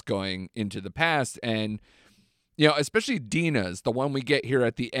of what's going into the past. And, especially Dina's, the one we get here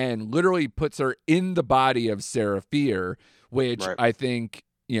at the end, literally puts her in the body of Sarah Fear, which I think,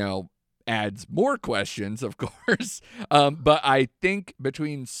 adds more questions, of course. But I think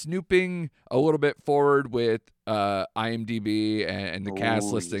between snooping a little bit forward with IMDb and the cast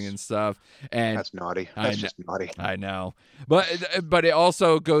listing and stuff, and that's naughty. That's just naughty. I know, but it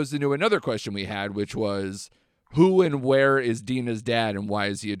also goes into another question we had, which was, who and where is Dina's dad, and why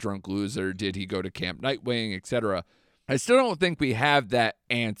is he a drunk loser? Did he go to Camp Nightwing, etc.? I still don't think we have that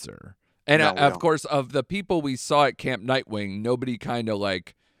answer. And of course, of the people we saw at Camp Nightwing, nobody kind of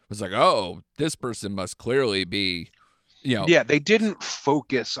was like, oh, this person must clearly be, Yeah, they didn't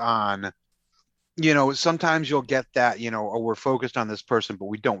focus on, sometimes you'll get that, we're focused on this person, but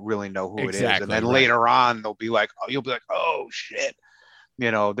we don't really know who it is. And then later on, they'll be like, you'll be like, oh, shit.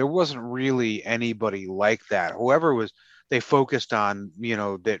 There wasn't really anybody like that. Whoever was, they focused on,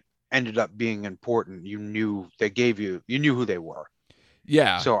 that ended up being important. You knew who they were.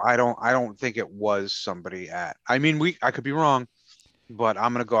 Yeah. So I don't think it was somebody I could be wrong, but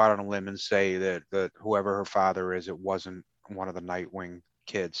I'm going to go out on a limb and say that whoever her father is, it wasn't one of the Nightwing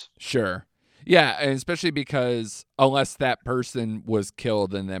kids. Sure. Yeah, and especially because unless that person was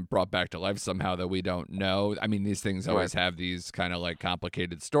killed and then brought back to life somehow that we don't know. I mean, these things always have these kind of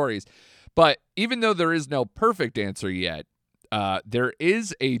complicated stories. But even though there is no perfect answer yet, there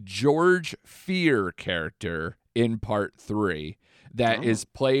is a George Fear character in part 3 that is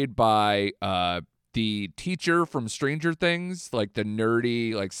played by the teacher from Stranger Things, like the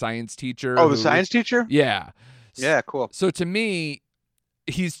nerdy science teacher. Oh, the science teacher? Yeah. Yeah, cool. So to me,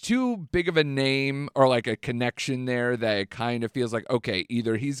 he's too big of a name or a connection there that it kind of feels like, okay,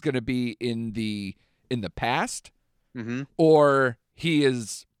 either he's going to be in the past or he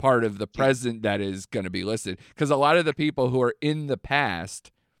is part of the present that is going to be listed. Because a lot of the people who are in the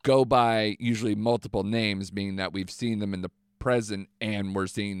past go by usually multiple names, meaning that we've seen them in the present and we're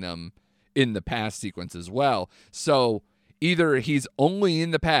seeing them in the past sequence as well. So either he's only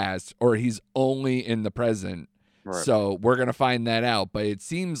in the past or he's only in the present. Right. So we're going to find that out. But it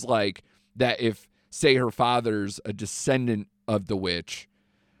seems like that if, say, her father's a descendant of the witch,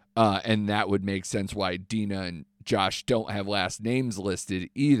 and that would make sense why Dina and Josh don't have last names listed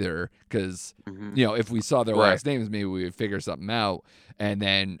either. Because, if we saw their last names, maybe we would figure something out. And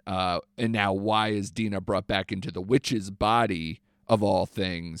then, and now why is Dina brought back into the witch's body of all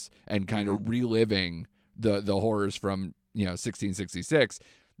things and kind of reliving the horrors from, 1666?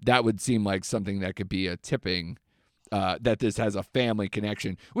 That would seem like something that could be a tipping that this has a family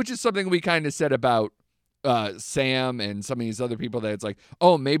connection, which is something we kind of said about Sam and some of these other people, that it's like,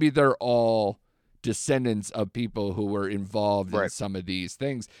 oh, maybe they're all descendants of people who were involved in Right. some of these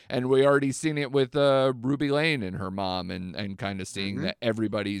things. And we already seen it with Ruby Lane and her mom, and kind of seeing that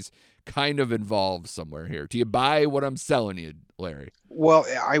everybody's kind of involved somewhere here. Do you buy what I'm selling you, Larry? Well,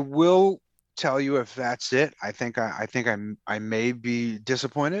 I will tell you if that's it. I think I may be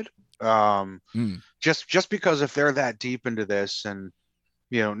disappointed. Just because if they're that deep into this, and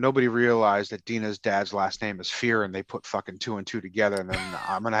nobody realized that Dina's dad's last name is Fear, and they put fucking 2 and 2 together, and then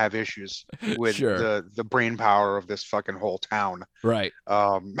I'm gonna have issues with Sure. the brain power of this fucking whole town. Right.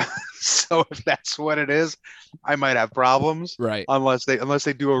 So if that's what it is, I might have problems. Right. Unless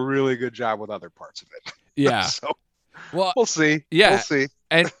they do a really good job with other parts of it. Yeah. So well, we'll see. Yeah. We'll see.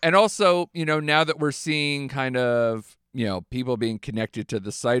 And also, now that we're seeing kind of, people being connected to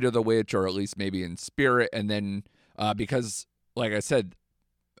the site of the witch, or at least maybe in spirit, and then because, like I said,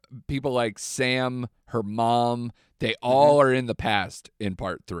 people like Sam, her mom, they all are in the past in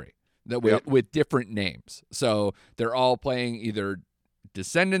part 3 with different names. So they're all playing either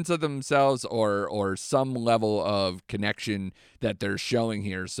descendants of themselves or some level of connection that they're showing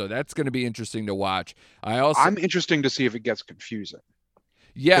here. So that's going to be interesting to watch. I'm interesting to see if it gets confusing.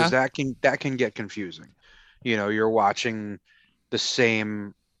 Yeah. Because that can get confusing. You're watching the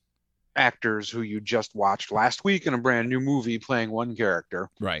same actors who you just watched last week in a brand new movie playing one character,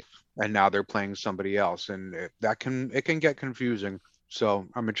 right? And now they're playing somebody else, and it can get confusing. So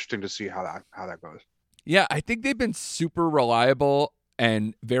I'm interested to see how that goes. Yeah, I think they've been super reliable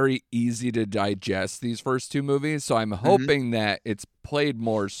and very easy to digest these first 2 movies. So I'm hoping that it's played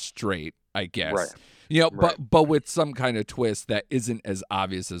more straight, I guess. Right. But with some kind of twist that isn't as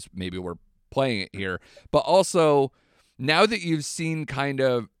obvious as maybe we're playing it here. But also, now that you've seen kind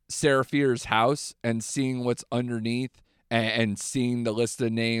of Sarah Fier's house and seeing what's underneath and seeing the list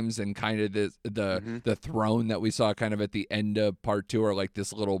of names and kind of the throne that we saw kind of at the end of part 2, or like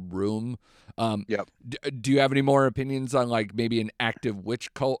this little room. Do you have any more opinions on like maybe an active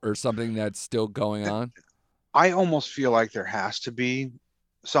witch cult or something that's still going on? I almost feel like there has to be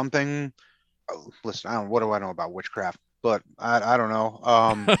something. Listen, what do I know about witchcraft? But I don't know.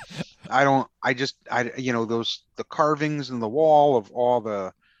 The carvings in the wall of all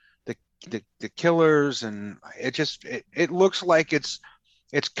the killers, and it looks like it's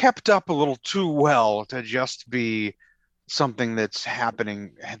kept up a little too well to just be something that happened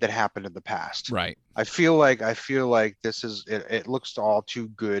in the past. Right. I feel like this is it looks all too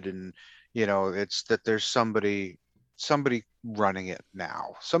good, and it's that there's somebody running it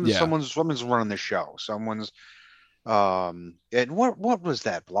now. Someone's running the show. Someone's and what was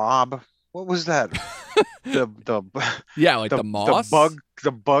that blob? What was that? the moss,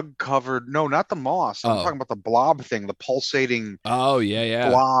 the bug covered. No, not the moss. I'm talking about the blob thing, the pulsating. Oh yeah.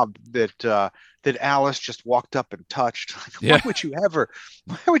 Blob that Alice just walked up and touched. Why would you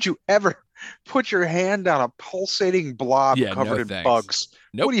ever put your hand on a pulsating blob covered in bugs?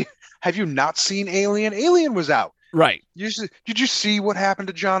 Nope. Have you not seen Alien? Alien was out. Right. Did you see what happened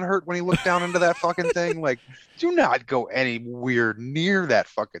to John Hurt when he looked down into that fucking thing? Like, do not go anywhere near that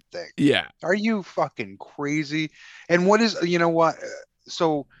fucking thing. Yeah. Are you fucking crazy? And what is, what?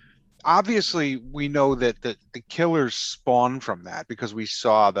 So obviously we know that the killers spawn from that, because we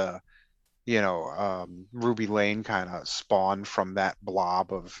saw the, Ruby Lane kind of spawned from that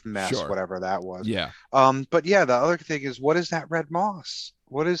blob of mess, whatever that was. Yeah. But yeah, the other thing is, what is that red moss?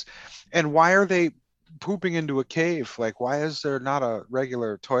 And why are they pooping into a cave? Like, why is there not a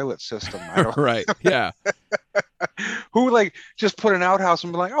regular toilet system? I don't right. Yeah. Who just put an outhouse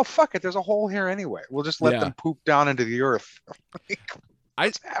and be like, oh fuck it, there's a hole here anyway, we'll just let them poop down into the earth.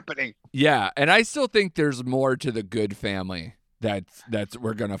 What's happening? Yeah, and I still think there's more to the Good family that's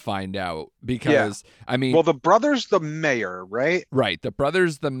we're gonna find out, because I mean, well, the brother's the mayor, right? Right, the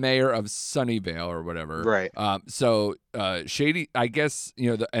brother's the mayor of Sunnyvale or whatever. Right. So Shady, I guess,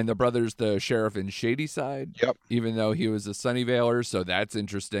 and the brother's the sheriff in Shadyside. Yep. Even though he was a Sunnyvaler, so that's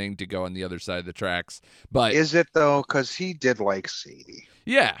interesting to go on the other side of the tracks. But is it though? Because he did like Sadie.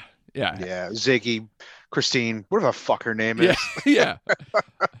 Yeah. Ziggy, Christine, whatever the fuck her name is. Yeah.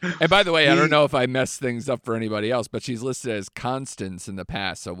 And by the way, I don't know if I messed things up for anybody else, but she's listed as Constance in the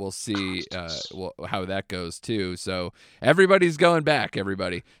past, so we'll see how that goes too. So everybody's going back,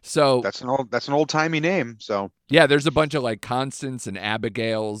 everybody. So that's an old timey name. So yeah, there's a bunch of like Constance and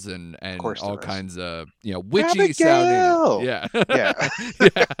Abigails and all kinds of witchy sounding. Yeah.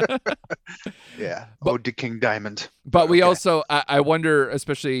 Yeah. Ode to King Diamond. But we also, I wonder,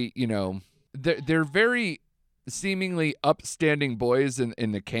 especially, they're very seemingly upstanding boys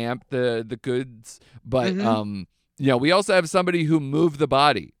in the camp, the Goods. But, we also have somebody who moved the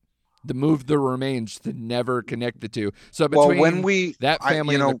body. to move the remains to never connect the two. So Well, between when that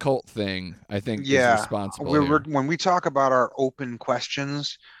family you know, and the cult thing, I think is yeah, responsible here. when we talk about our open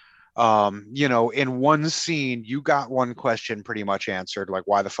questions, you know, in one scene, you got one question pretty much answered, like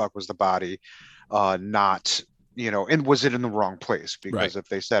why the fuck was the body not, you know, and was it in the wrong place? Because Right. if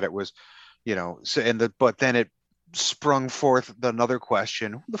they said it was, you know, so, but then it sprung forth another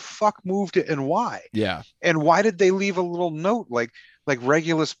question: who the fuck moved it and why? Yeah. And why did they leave a little note like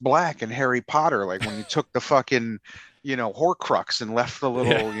Regulus Black and Harry Potter, like when you took the fucking, you know, Horcrux and left the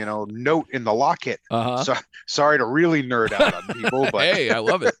little, you know, note in the locket. Uh-huh. So sorry to really nerd out on people, but Hey, I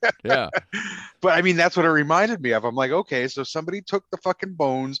love it. Yeah. but I mean that's what it reminded me of. I'm like, okay, so somebody took the fucking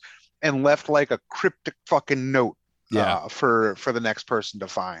bones and left like a cryptic fucking note Yeah. for the next person to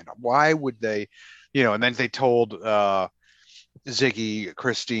find. Why would they, you know? And then they told Ziggy,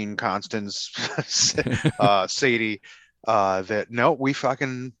 Christine, Constance, Sadie, that no, we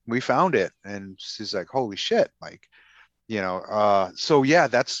found it. And she's like, holy shit, like, you know, so yeah,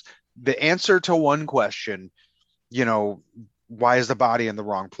 that's the answer to one question, you know, why is the body in the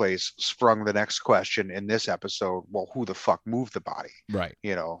wrong place, sprung the next question in this episode, well, who the fuck moved the body? Right.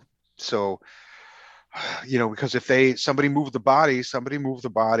 You know, so, you know, because if somebody moved the body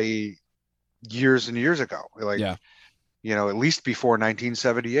years and years ago, like, Yeah. you know, at least before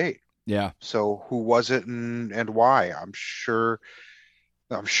 1978. Yeah. So who was it and why? I'm sure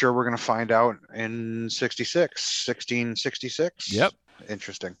we're going to find out in 1666. Yep.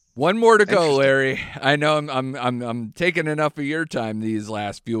 Interesting. One more to go, Interesting. Larry. I know I'm taking enough of your time these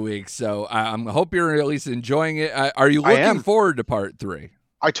last few weeks, so I hope you're at least enjoying it. Are you I looking am. forward to part 3?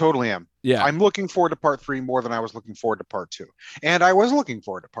 I totally am. Yeah. I'm looking forward to part 3 more than I was looking forward to part 2. And I was looking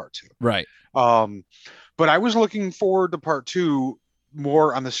forward to part 2. Right. But I was looking forward to part 2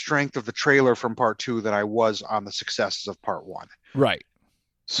 more on the strength of the trailer from part 2 than I was on the successes of part 1. Right.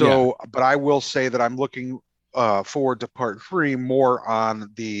 So, but I will say that I'm looking forward to part 3 more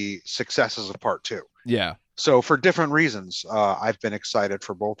on the successes of part 2. Yeah. So for different reasons, I've been excited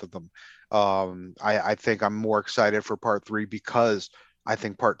for both of them. I think I'm more excited for part 3 because I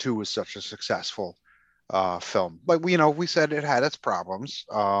think part 2 was such a successful film. But you know, we said it had its problems.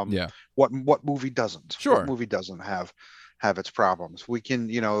 Yeah. What movie doesn't? Sure. What movie doesn't have its problems? We can,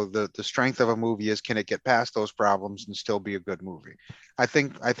 you know, the strength of a movie is, can it get past those problems and still be a good movie? I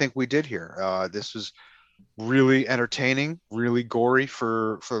think we did here. This was really entertaining, really gory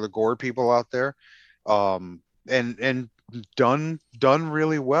for the gore people out there, and done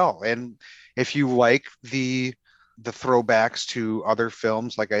really well. And if you like the throwbacks to other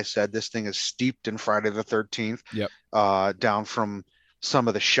films, like I said, this thing is steeped in Friday the 13th. Yep. Down from some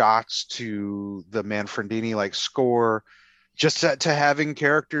of the shots to the Manfredini like score, just to having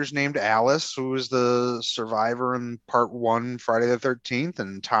characters named Alice, who was the survivor in part 1 Friday the 13th,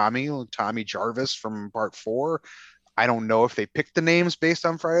 and Tommy Jarvis from part 4. I don't know if they picked the names based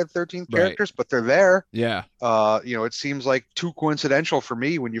on Friday the 13th characters, but they're there. Yeah. You know, it seems like too coincidental for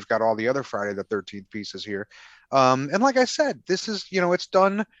me when you've got all the other Friday the 13th pieces here. And like I said, this is, you know, it's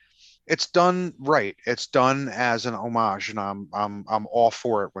done right. It's done as an homage, and I'm all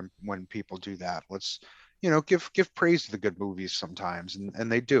for it when people do that. Let's, you know, give praise to the good movies sometimes,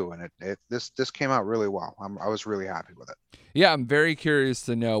 and they do. And this came out really well. I was really happy with it. Yeah, I'm very curious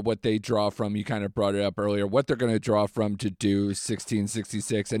to know what they draw from. You kind of brought it up earlier, what they're going to draw from to do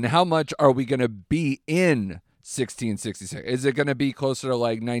 1666, and how much are we going to be in 1666? Is it going to be closer to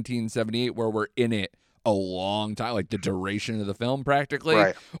like 1978 where we're in it a long time, like the duration of the film practically?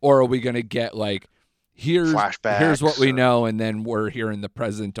 Right. Or are we going to get like, here's Flashbacks what we or- know, and then we're here in the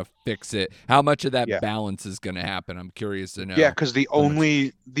present to fix it? How much of that Yeah. balance is going to happen? I'm curious to know. Yeah, because the how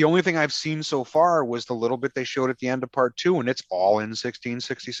much- only thing I've seen so far was the little bit they showed at the end of part 2, and it's all in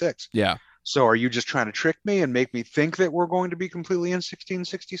 1666. Yeah. So are you just trying to trick me and make me think that we're going to be completely in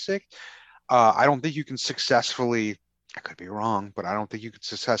 1666? I don't think you can successfully, I could be wrong, but I don't think you could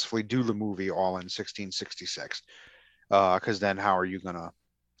successfully do the movie all in 1666. Because then how are you gonna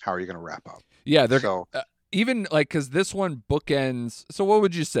wrap up? Yeah, they're So even like, because this one bookends. So what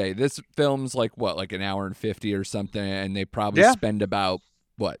would you say? This film's like what, like an hour and 50 or something, and they probably Yeah. spend about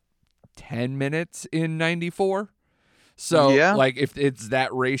what, 10 minutes in 94. So Yeah. like, if it's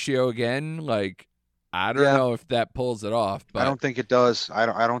that ratio again, like, I don't Yeah. know if that pulls it off. But I don't think it does. I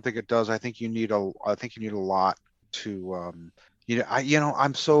don't think it does. I think you need a lot to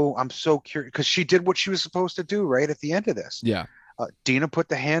I'm so curious because she did what she was supposed to do right at the end of this. yeah, Dina put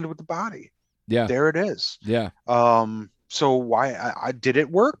the hand with the body. yeah, There it is. yeah, So why I did it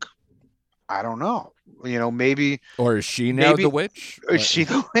work? I don't know. You know, maybe or is she now Maybe- the witch? is she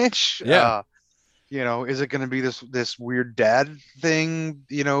the witch? Yeah. You know, is it going to be this weird dad thing?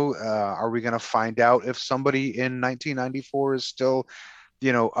 You know, are we going to find out if somebody in 1994 is still,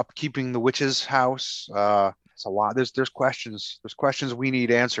 you know, upkeeping the witch's house? It's a lot. There's questions. There's questions we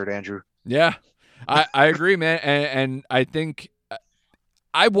need answered, Andrew. Yeah, I agree, man. And I think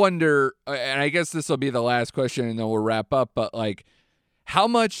I wonder, and I guess this will be the last question, and then we'll wrap up. But like, how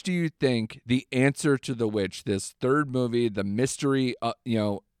much do you think the answer to the witch, this third movie, the mystery,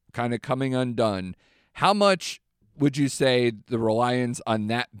 kind of coming undone, how much would you say the reliance on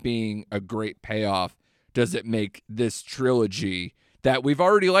that being a great payoff does it make this trilogy that we've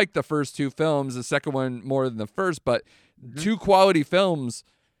already liked the first two films, the second one more than the first, but two quality films,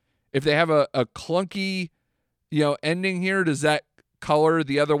 if they have a clunky, ending here, does that color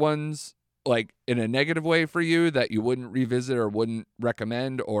the other ones like in a negative way for you that you wouldn't revisit or wouldn't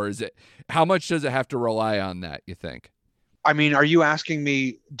recommend? Or is it, how much does it have to rely on that, you think? I mean, are you asking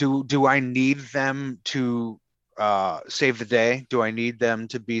me, do I need them to save the day? Do I need them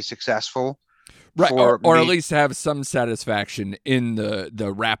to be successful? Right, or at least have some satisfaction in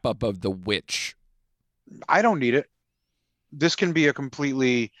the wrap up of The Witch. I don't need it. This can be a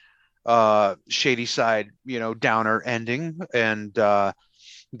completely shady side, downer ending, and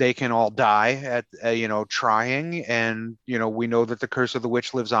they can all die at trying, and we know that the curse of the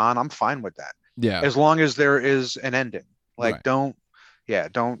witch lives on. I'm fine with that. Yeah, as long as there is an ending. Like, right.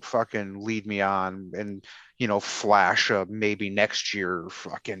 don't fucking lead me on and flash maybe next year.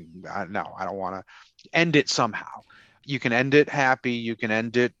 Fucking no, I don't want to end it somehow. You can end it happy. You can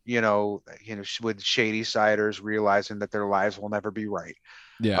end it, with shady siders realizing that their lives will never be right.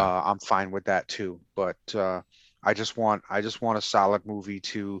 Yeah, I'm fine with that too. But I just want a solid movie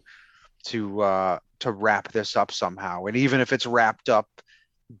to wrap this up somehow. And even if it's wrapped up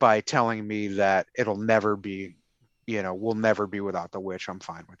by telling me that it'll never be, we'll never be without the witch, I'm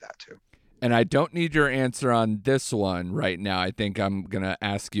fine with that too. And I don't need your answer on this one right now. I think I'm going to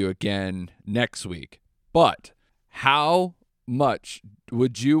ask you again next week. But how much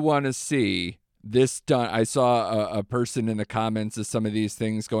would you want to see this done? I saw a person in the comments of some of these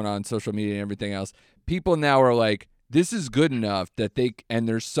things going on social media and everything else. People now are like, this is good enough that and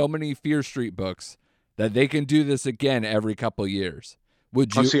there's so many Fear Street books that they can do this again every couple of years.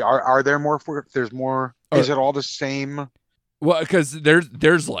 Would you? Let's see, are there more? There's more. Is it all the same? Well, because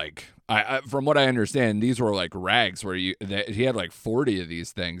there's like, from what I understand, these were like rags where he had like 40 of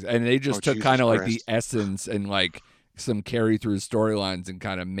these things, and they just took kind of like the essence and like some carry through storylines and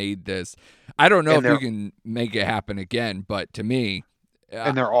kind of made this. I don't know if you can make it happen again, but to me,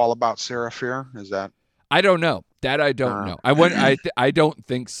 and they're all about Sarah Fear. Is that? I don't know. That I don't know. I don't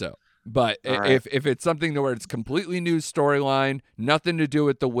think so. But if it's something to where it's completely new storyline, nothing to do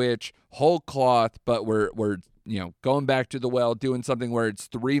with the witch, whole cloth, but we're going back to the well, doing something where it's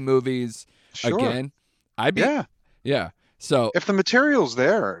 3 movies again, I'd be yeah. So if the material's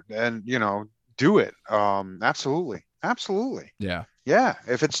there, then do it. Absolutely. Yeah.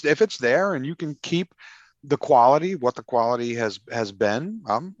 If it's there and you can keep the quality, what the quality has been,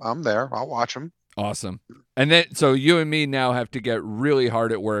 I'm there. I'll watch them. Awesome. And then, so you and me now have to get really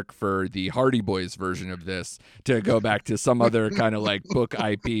hard at work for the Hardy Boys version of this to go back to some other kind of like book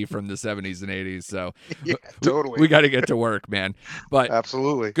IP from the 70s and 80s. So yeah, totally. We got to get to work, man. But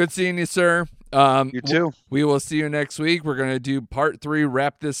absolutely. Good seeing you, sir. You too. We will see you next week. We're going to do part 3,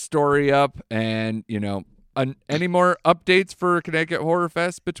 wrap this story up. And, any more updates for Connecticut Horror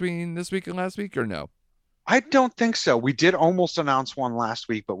Fest between this week and last week, or no? I don't think so. We did almost announce one last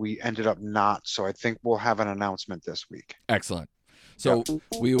week, but we ended up not. So I think we'll have an announcement this week. Excellent. So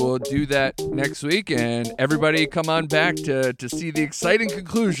we will do that next week, and everybody come on back to see the exciting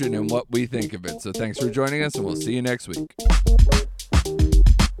conclusion and what we think of it. So thanks for joining us, and we'll see you next week.